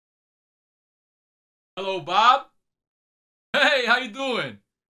Hello, Bob. Hey, how you doing?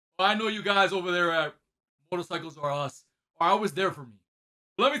 Well, I know you guys over there at Motorcycles Are Us are always there for me.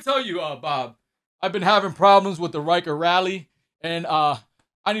 Let me tell you, Bob, I've been having problems with the Ryker Rally, and I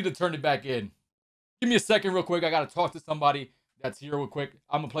need to turn it back in. Give me a second real quick. I got to talk to somebody that's here real quick.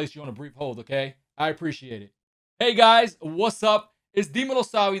 I'm going to place you on a brief hold, okay? I appreciate it. Hey, guys, what's up? It's Dimelo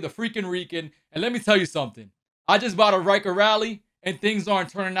Sawi, the freaking Rican, and let me tell you something. I just bought a Ryker Rally, and things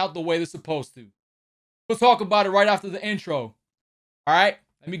aren't turning out the way they're supposed to. We'll talk about it right after the intro. All right,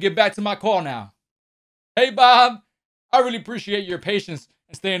 let me get back to my call now. Hey, Bob, I really appreciate your patience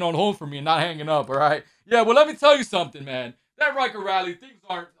and staying on hold for me and not hanging up, all right? Yeah, well, let me tell you something, man. That Ryker Rally, things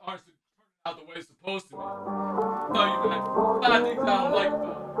aren't turning out the way it's supposed to, man. I'll tell you, man, a lot of things I don't like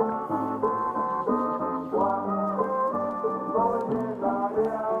about it.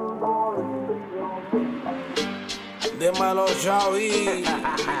 Dímelo, Xavi,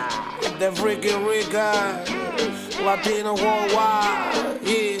 the freaking Ryker, Latino worldwide,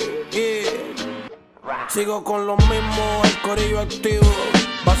 yeah. Sigo con lo mismo, el corillo activo.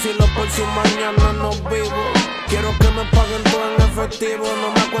 Vacilo por si mañana no vivo. Quiero que me paguen todo en efectivo.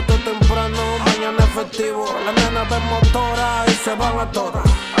 No me acuesto temprano, mañana es festivo. Las nenas ven motora y se van a todas.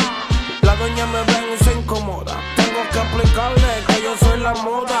 La doña me ven y se incomoda. Tengo que aplicarle que yo soy la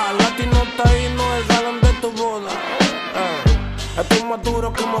moda. Latino taíno, el galán de tu boda. Estoy más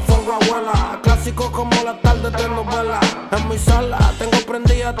duro como fuego abuela. Clásico como la tarde de novela. En mi sala tengo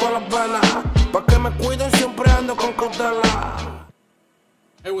prendida todas las velas. Pa' que me cuiden siempre ando con cautela.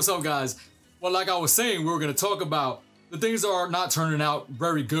 Hey, what's up, guys? Well, like I was saying, we were going to talk about the things that are not turning out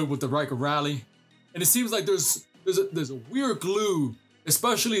very good with the Ryker Rally. And it seems like there's a weird glue,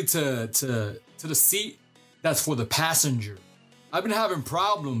 especially to the seat that's for the passenger. I've been having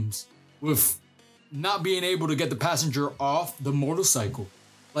problems with not being able to get the passenger off the motorcycle.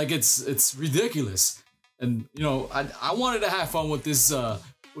 Like it's ridiculous. And you know, I wanted to have fun with this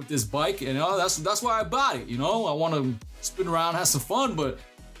bike, and that's why I bought it. You know, I want to spin around, have some fun, but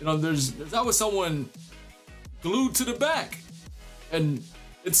you know, there's always someone glued to the back, and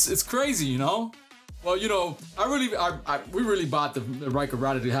it's crazy, you know. Well, you know, we really bought the Ryker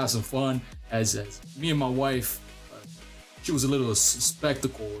Rally to have some fun. As me and my wife, she was a little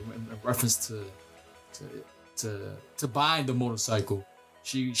spectacle in reference to buying the motorcycle.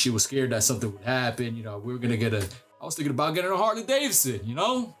 She was scared that something would happen. You know, we were gonna I was thinking about getting a Harley Davidson. You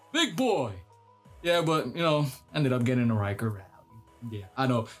know, big boy. Yeah, but you know, ended up getting a Ryker Rally. Yeah, I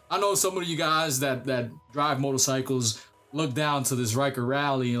know some of you guys that drive motorcycles look down to this Ryker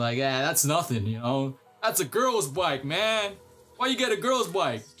Rally like, yeah, that's nothing, you know? That's a girl's bike, man. Why you get a girl's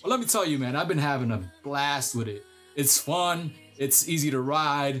bike? Well, let me tell you, man, I've been having a blast with it. It's fun, it's easy to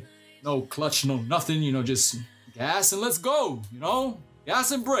ride, no clutch, no nothing, you know, just gas and let's go, you know? Gas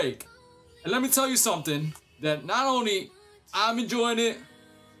and brake. And let me tell you something, that not only I'm enjoying it,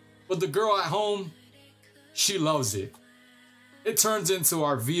 but the girl at home, she loves it. It turns into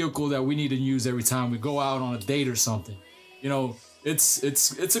our vehicle that we need to use every time we go out on a date or something. You know, it's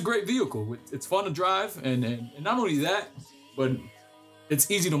a great vehicle. It's fun to drive, and not only that, but it's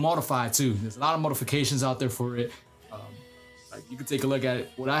easy to modify too. There's a lot of modifications out there for it. Like you can take a look at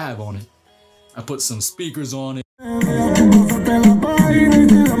it, what I have on it. I put some speakers on it.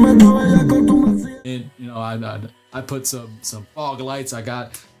 And you know, I put some fog lights. I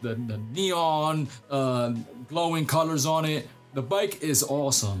got the neon glowing colors on it. The bike is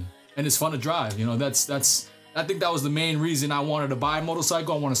awesome and it's fun to drive. You know, I think that was the main reason I wanted to buy a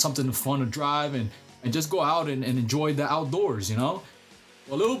motorcycle. I wanted something fun to drive and just go out and enjoy the outdoors, you know?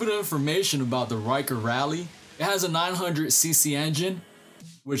 Well, a little bit of information about the Ryker Rally. It has a 900cc engine,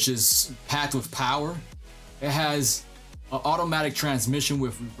 which is packed with power. It has an automatic transmission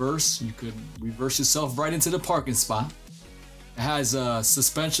with reverse. You could reverse yourself right into the parking spot. It has a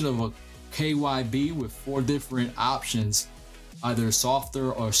suspension of a KYB with 4 different options, either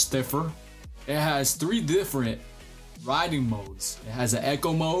softer or stiffer. It has 3 different riding modes. It has an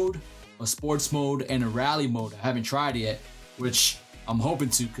eco mode, a sports mode, and a rally mode. I haven't tried it yet, which I'm hoping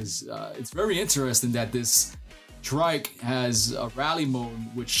to, because it's very interesting that this trike has a rally mode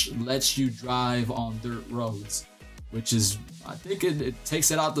which lets you drive on dirt roads, which is, I think it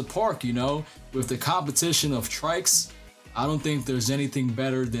takes it out the park, you know. With the competition of trikes, I don't think there's anything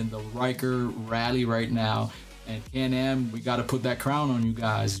better than the Ryker Rally right now. And Can Am, we got to put that crown on you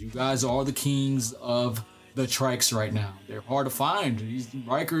guys. You guys are the kings of the trikes right now. They're hard to find. These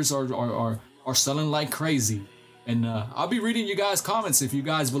Rykers are selling like crazy. And I'll be reading you guys' comments if you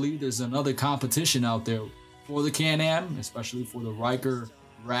guys believe there's another competition out there for the Can Am, especially for the Ryker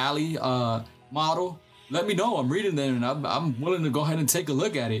Rally model. Let me know. I'm reading them, and I'm willing to go ahead and take a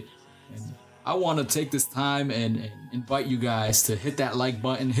look at it. And I want to take this time and invite you guys to hit that like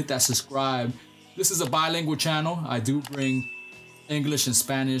button, hit that subscribe. This is a bilingual channel. I do bring English and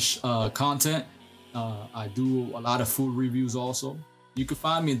Spanish content. I do a lot of food reviews also. You can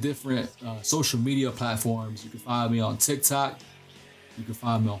find me in different social media platforms. You can find me on TikTok. You can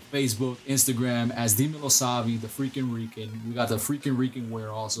find me on Facebook, Instagram as Dímelo Savi, the Freaking Rican. We got the Freaking Rican wear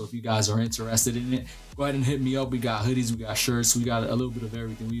also if you guys are interested in it. Go ahead and hit me up. We got hoodies, we got shirts, we got a little bit of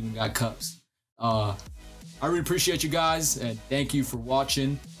everything. We even got cups. I really appreciate you guys and thank you for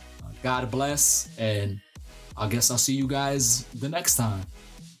watching. God bless, and I guess I'll see you guys the next time.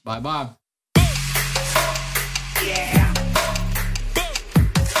 Bye bye.